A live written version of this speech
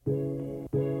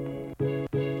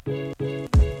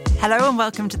Hello and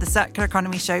welcome to the Circular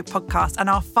Economy Show podcast and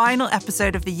our final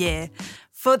episode of the year.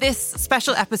 For this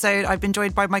special episode, I've been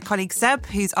joined by my colleague Seb,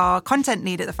 who's our content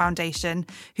lead at the Foundation,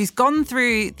 who's gone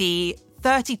through the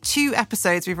 32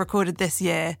 episodes we've recorded this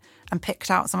year and picked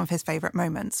out some of his favourite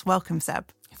moments. Welcome, Seb.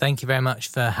 Thank you very much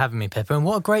for having me, Pippa. And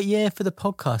what a great year for the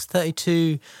podcast.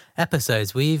 32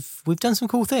 episodes. We've done some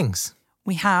cool things.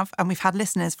 We have, and we've had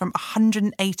listeners from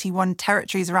 181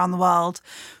 territories around the world,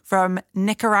 from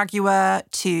Nicaragua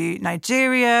to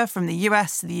Nigeria, from the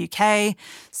US to the UK.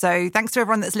 So thanks to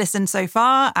everyone that's listened so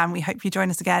far, and we hope you join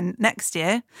us again next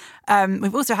year.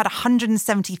 We've also had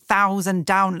 170,000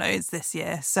 downloads this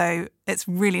year, so it's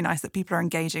really nice that people are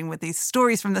engaging with these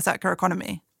stories from the circular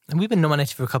economy. And we've been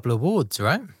nominated for a couple of awards,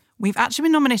 right? We've actually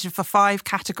been nominated for 5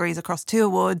 categories across 2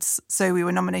 awards. So we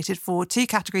were nominated for 2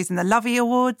 categories in the Lovey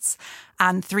Awards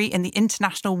and 3 in the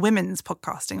International Women's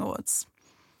Podcasting Awards.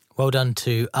 Well done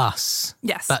to us.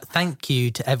 Yes. But thank you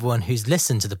to everyone who's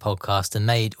listened to the podcast and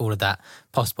made all of that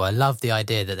possible. I love the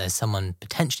idea that there's someone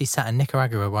potentially sat in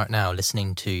Nicaragua right now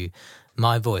listening to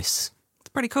my voice. It's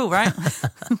pretty cool, right?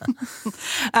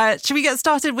 Should we get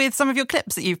started with some of your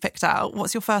clips that you've picked out?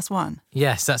 What's your first one?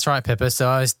 Yes, that's right, Pippa. So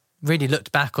I really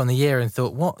looked back on the year and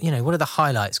thought, what are the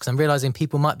highlights? Because I'm realising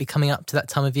people might be coming up to that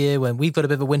time of year when we've got a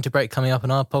bit of a winter break coming up on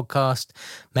our podcast.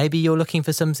 Maybe you're looking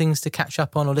for some things to catch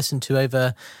up on or listen to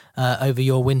over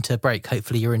your winter break.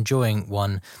 Hopefully you're enjoying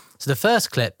one. So the first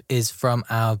clip is from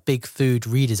our Big Food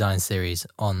Redesign series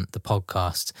on the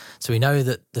podcast. So we know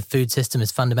that the food system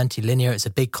is fundamentally linear. It's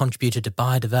a big contributor to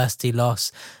biodiversity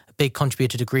loss, a big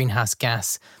contributor to greenhouse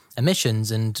gas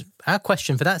emissions. And our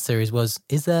question for that series was,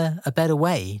 is there a better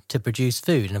way to produce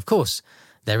food? And of course,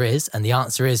 there is. And the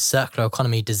answer is circular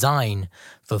economy design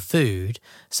for food.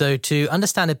 So to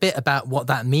understand a bit about what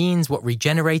that means, what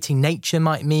regenerating nature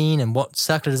might mean, and what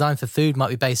circular design for food might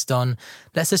be based on,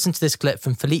 let's listen to this clip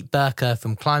from Philippe Burker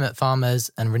from Climate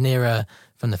Farmers and Rhaenyra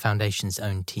from the Foundation's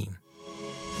own team.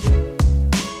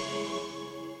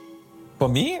 For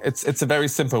me, it's a very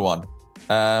simple one.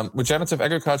 Regenerative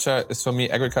agriculture is for me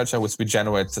agriculture which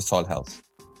regenerates the soil health.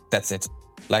 That's it.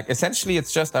 Like essentially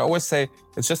I always say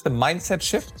it's just a mindset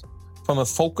shift from a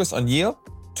focus on yield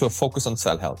to a focus on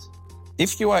soil health.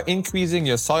 If you are increasing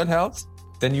your soil health,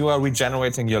 then you are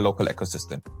regenerating your local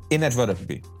ecosystem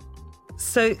inadvertently.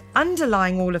 So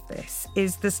underlying all of this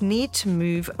is this need to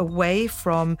move away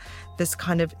from this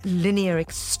kind of linear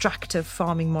extractive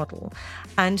farming model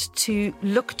and to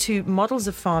look to models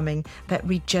of farming that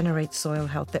regenerate soil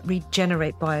health, that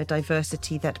regenerate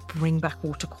biodiversity, that bring back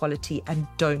water quality and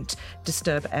don't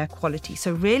disturb air quality.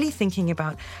 So really thinking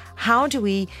about how do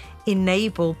we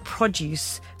enable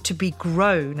produce to be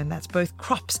grown, and that's both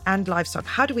crops and livestock.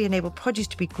 How do we enable produce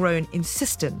to be grown in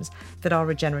systems that are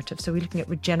regenerative? So we're looking at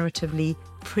regeneratively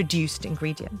produced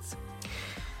ingredients.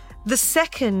 The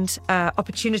second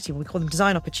opportunity, we call them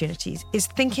design opportunities, is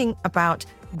thinking about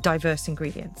diverse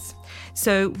ingredients.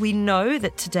 So we know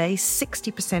that today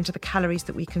 60% of the calories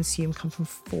that we consume come from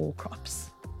 4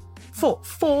 crops.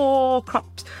 Four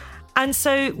crops. And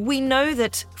so we know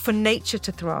that for nature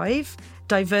to thrive,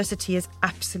 diversity is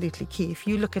absolutely key. If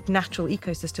you look at natural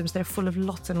ecosystems, they're full of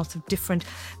lots and lots of different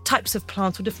types of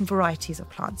plants or different varieties of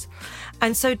plants.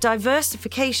 And so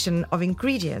diversification of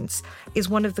ingredients is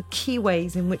one of the key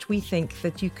ways in which we think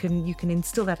that you can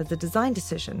instill that as a design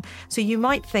decision. So you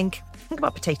might think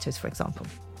about potatoes, for example.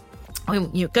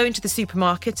 You go into the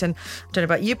supermarket and I don't know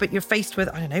about you, but you're faced with,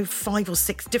 5 or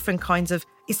 6 different kinds of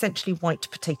essentially white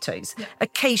potatoes. Yeah.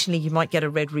 Occasionally you might get a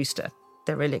red rooster.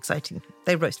 They're really exciting.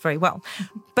 They roast very well.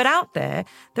 But out there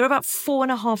are about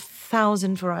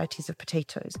 4,500 varieties of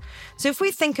potatoes. So if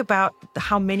we think about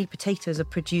how many potatoes are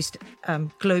produced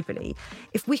globally,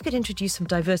 if we could introduce some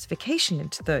diversification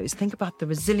into those, think about the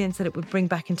resilience that it would bring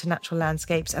back into natural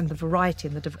landscapes and the variety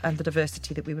and the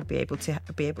diversity that we would be able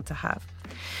to have.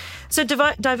 So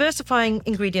diversifying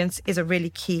ingredients is a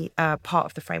really key part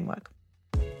of the framework.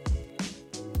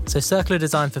 So circular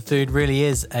design for food really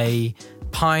is a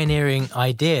pioneering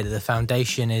idea that the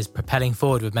Foundation is propelling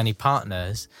forward with many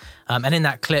partners. And in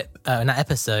that clip, in that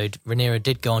episode, Rhaenyra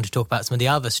did go on to talk about some of the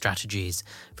other strategies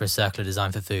for a circular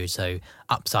design for food. So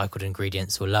upcycled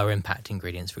ingredients or lower impact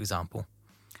ingredients, for example.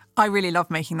 I really love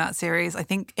making that series. I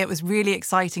think it was really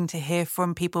exciting to hear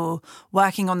from people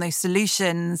working on those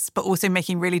solutions, but also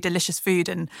making really delicious food.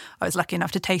 And I was lucky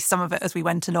enough to taste some of it as we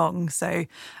went along. So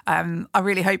I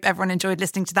really hope everyone enjoyed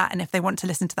listening to that. And if they want to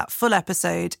listen to that full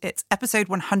episode, it's episode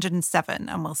 107,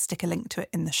 and we'll stick a link to it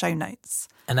in the show notes.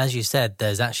 And as you said,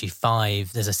 there's actually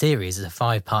 5, there's a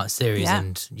 5-part series, Yeah.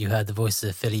 and you heard the voices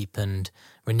of Philippe and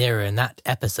Rhaenyra in that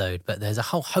episode, but there's a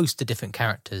whole host of different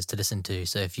characters to listen to.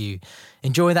 So if you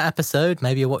enjoy that episode,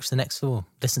 maybe you'll watch the next 4,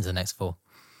 listen to the next 4.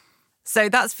 So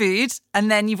that's food. And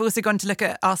then you've also gone to look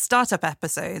at our startup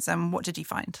episodes. And what did you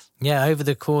find? Yeah, over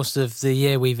the course of the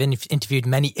year, we've interviewed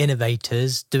many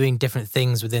innovators doing different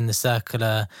things within the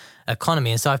circular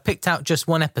economy. And so I've picked out just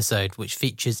one episode, which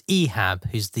features Ehab,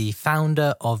 who's the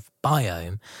founder of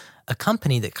Biome, a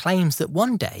company that claims that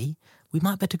one day we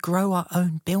might be able to grow our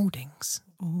own buildings.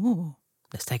 Ooh.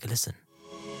 Let's take a listen.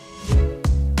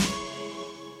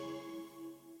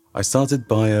 I started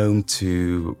Biome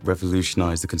to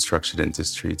revolutionize the construction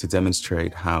industry, to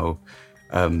demonstrate how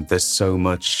there's so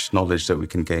much knowledge that we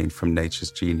can gain from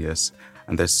nature's genius,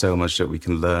 and there's so much that we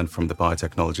can learn from the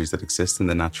biotechnologies that exist in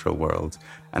the natural world.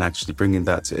 And actually bringing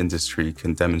that to industry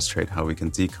can demonstrate how we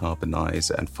can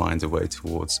decarbonize and find a way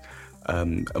towards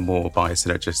a more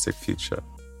biosynergistic future.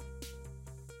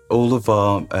 All of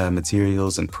our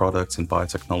materials and products and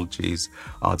biotechnologies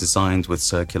are designed with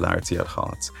circularity at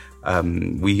heart.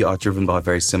 We are driven by a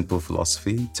very simple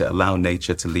philosophy to allow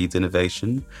nature to lead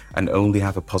innovation and only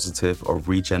have a positive or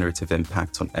regenerative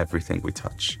impact on everything we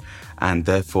touch. And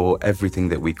therefore, everything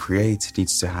that we create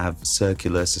needs to have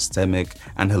circular, systemic,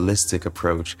 and holistic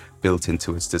approach built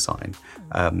into its design.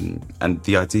 And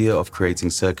the idea of creating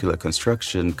circular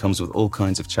construction comes with all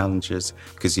kinds of challenges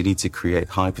because you need to create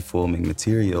high-performing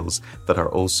materials that are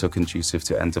also conducive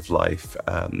to end-of-life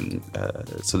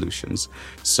solutions.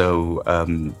 So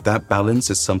that balance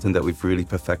is something that we've really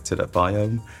perfected at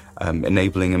Biome.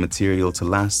 Enabling a material to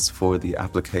last for the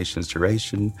application's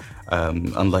duration,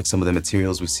 unlike some of the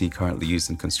materials we see currently used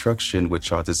in construction,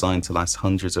 which are designed to last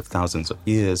hundreds of thousands of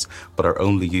years, but are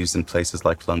only used in places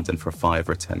like London for 5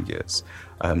 or 10 years.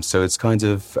 So it's kind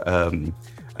of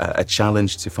a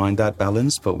challenge to find that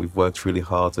balance, but we've worked really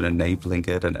hard on enabling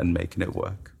it and making it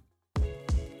work.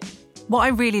 What I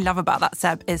really love about that,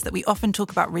 Seb, is that we often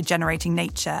talk about regenerating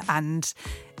nature, and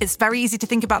it's very easy to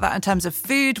think about that in terms of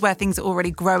food, where things are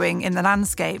already growing in the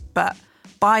landscape, but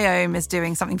Biome is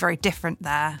doing something very different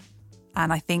there.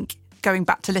 And I think going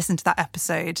back to listen to that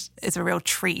episode is a real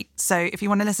treat. So if you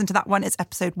want to listen to that one, it's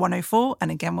episode 104.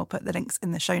 And again, we'll put the links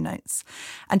in the show notes.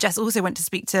 And Jess also went to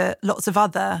speak to lots of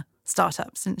other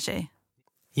startups, didn't she?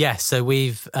 Yes, so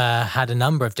we've had a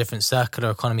number of different circular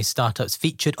economy startups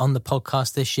featured on the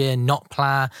podcast this year.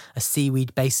 Notpla, a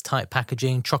seaweed-based type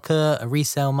packaging, Trocur, a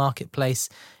resale marketplace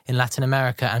in Latin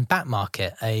America, and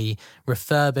Batmarket, a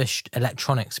refurbished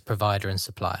electronics provider and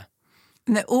supplier.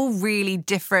 And they're all really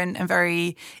different and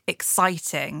very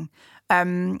exciting.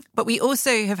 But we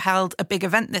also have held a big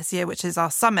event this year, which is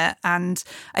our summit. And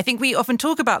I think we often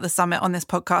talk about the summit on this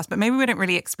podcast, but maybe we don't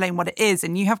really explain what it is.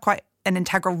 And you have quite an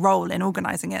integral role in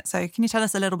organising it. So can you tell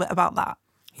us a little bit about that?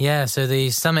 Yeah, so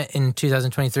the summit in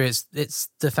 2023, it's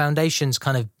the foundation's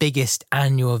kind of biggest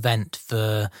annual event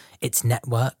for its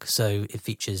network. So it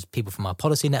features people from our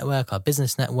policy network, our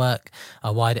business network,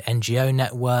 our wider NGO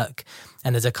network.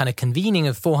 And there's a kind of convening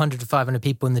of 400 to 500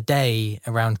 people in the day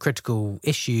around critical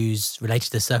issues related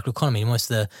to the circular economy, and what's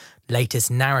the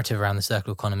latest narrative around the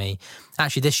circular economy.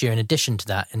 Actually, this year, in addition to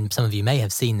that, and some of you may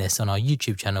have seen this on our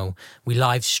YouTube channel, we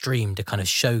live streamed a kind of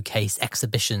showcase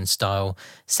exhibition style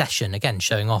session, again,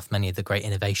 showing off many of the great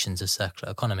innovations of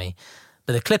circular economy.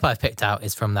 But the clip I've picked out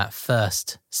is from that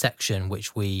first section,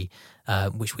 which we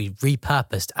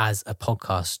repurposed as a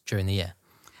podcast during the year.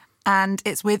 And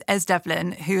it's with Ez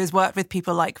Devlin, who has worked with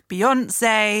people like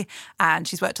Beyonce, and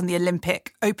she's worked on the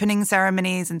Olympic opening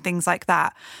ceremonies and things like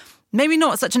that. Maybe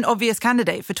not such an obvious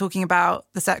candidate for talking about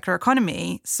the circular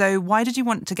economy. So why did you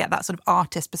want to get that sort of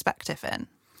artist perspective in?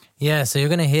 Yeah, so you're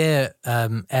going to hear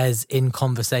Ez in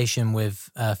conversation with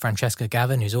Francesca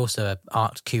Gavin, who's also an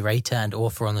art curator and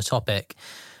author on the topic.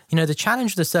 You know, the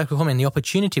challenge with the circular economy and the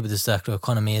opportunity with the circular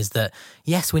economy is that,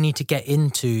 yes, we need to get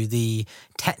into the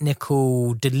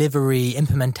technical delivery,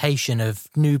 implementation of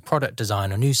new product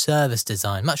design or new service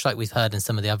design, much like we've heard in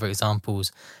some of the other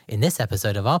examples in this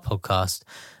episode of our podcast.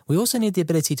 We also need the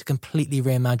ability to completely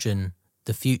reimagine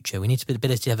the future. We need the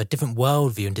ability to have a different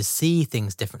worldview and to see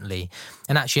things differently.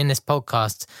 And actually in this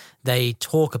podcast, they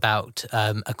talk about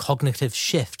a cognitive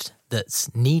shift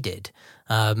that's needed.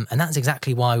 And that's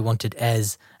exactly why we wanted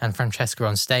Ez and Francesca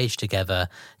on stage together,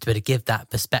 to be able to give that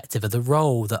perspective of the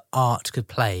role that art could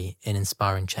play in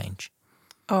inspiring change.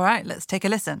 All right, let's take a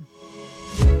listen.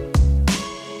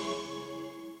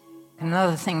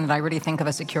 Another thing that I really think of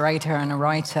as a curator and a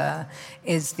writer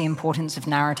is the importance of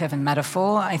narrative and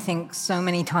metaphor. I think so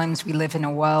many times we live in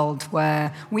a world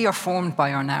where we are formed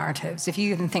by our narratives. If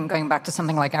you even think going back to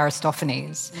something like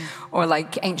Aristophanes or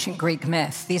like ancient Greek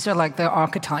myth, these are like the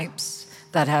archetypes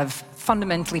that have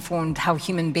fundamentally formed how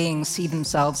human beings see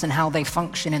themselves and how they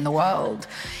function in the world.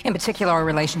 In particular, our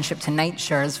relationship to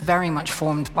nature is very much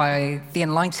formed by the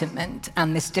Enlightenment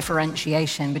and this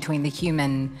differentiation between the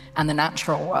human and the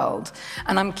natural world.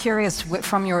 And I'm curious,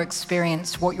 from your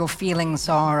experience, what your feelings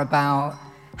are about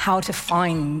how to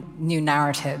find new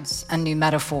narratives and new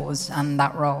metaphors and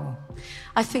that role.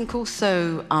 I think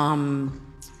also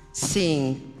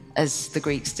seeing, as the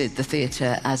Greeks did, the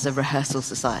theatre as a rehearsal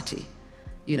society.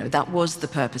 You know, that was the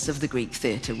purpose of the Greek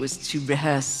theatre, was to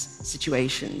rehearse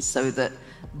situations so that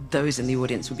those in the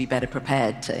audience would be better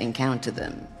prepared to encounter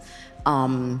them.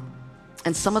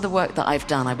 And some of the work that I've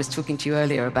done, I was talking to you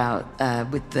earlier about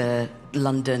with the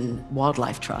London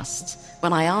Wildlife Trust.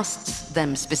 When I asked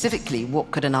them specifically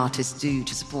what could an artist do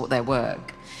to support their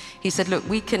work, he said, look,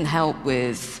 we can help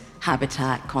with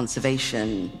habitat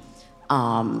conservation,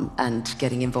 and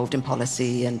getting involved in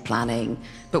policy and planning.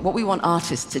 But what we want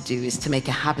artists to do is to make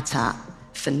a habitat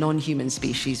for non-human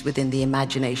species within the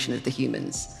imagination of the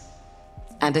humans.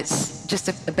 And it's just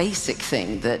a basic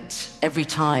thing that every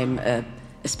time a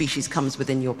species comes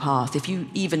within your path, if you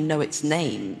even know its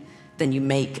name, then you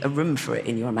make a room for it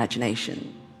in your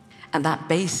imagination. And that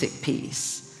basic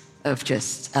piece of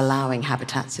just allowing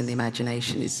habitats in the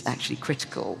imagination is actually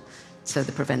critical to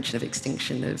the prevention of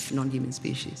extinction of non-human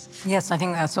species. Yes, I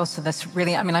think that's also this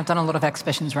really, I mean, I've done a lot of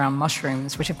exhibitions around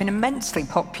mushrooms, which have been immensely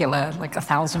popular. Like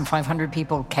 1,500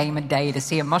 people came a day to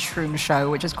see a mushroom show,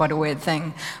 which is quite a weird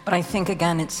thing. But I think,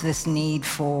 again, it's this need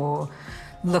for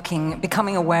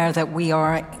becoming aware that we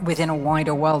are within a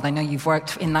wider world. I know you've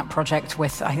worked in that project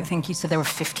with, I think you said there were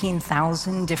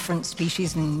 15,000 different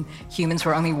species and humans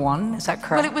were only one. Is that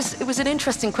correct? Well, it was an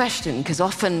interesting question, because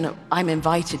often I'm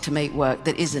invited to make work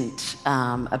that isn't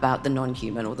about the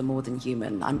non-human or the more than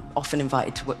human. I'm often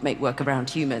invited to make work around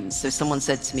humans. So someone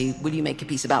said to me, will you make a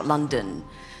piece about London?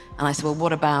 And I said, well,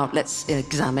 what about, let's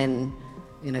examine,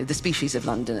 the species of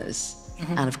Londoners.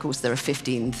 Mm-hmm. And of course, there are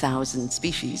 15,000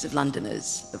 species of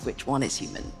Londoners, of which one is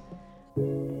human.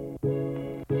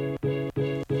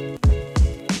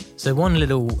 So one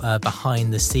little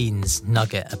behind-the-scenes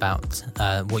nugget about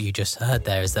what you just heard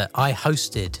there is that I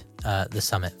hosted the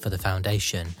summit for the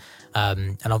foundation.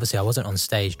 And obviously, I wasn't on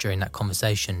stage during that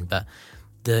conversation, but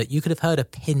you could have heard a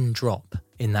pin drop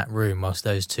in that room whilst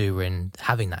those two were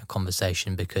having that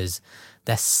conversation, because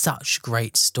they're such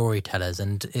great storytellers,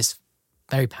 and it's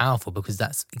very powerful because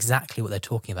that's exactly what they're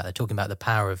talking about. They're talking about the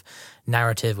power of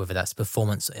narrative, whether that's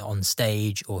performance on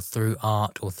stage or through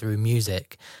art or through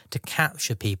music, to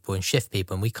capture people and shift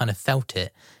people. And we kind of felt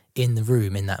it in the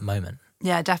room in that moment.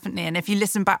 Yeah, definitely. And if you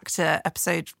listen back to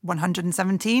episode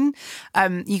 117,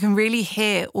 you can really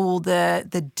hear all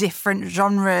the different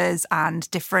genres and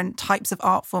different types of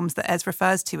art forms that Ez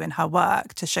refers to in her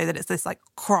work, to show that it's this like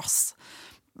cross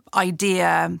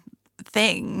idea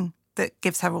thing that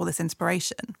gives her all this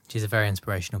inspiration. She's a very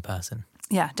inspirational person.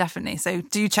 Yeah, definitely. So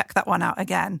do check that one out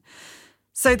again.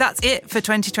 So that's it for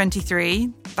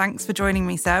 2023. Thanks for joining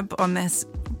me, Seb, on this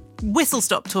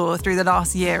whistle-stop tour through the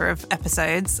last year of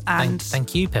episodes. And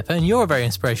thank you, Pippa. And you're a very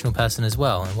inspirational person as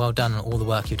well. And well done on all the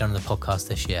work you've done on the podcast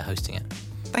this year, hosting it.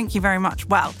 Thank you very much.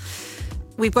 Well,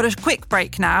 we've got a quick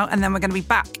break now, and then we're going to be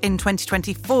back in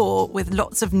 2024 with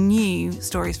lots of new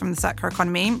stories from the circular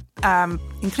economy,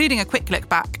 including a quick look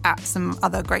back at some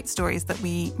other great stories that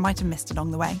we might have missed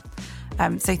along the way.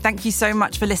 So thank you so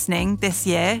much for listening this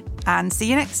year, and see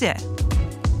you next year.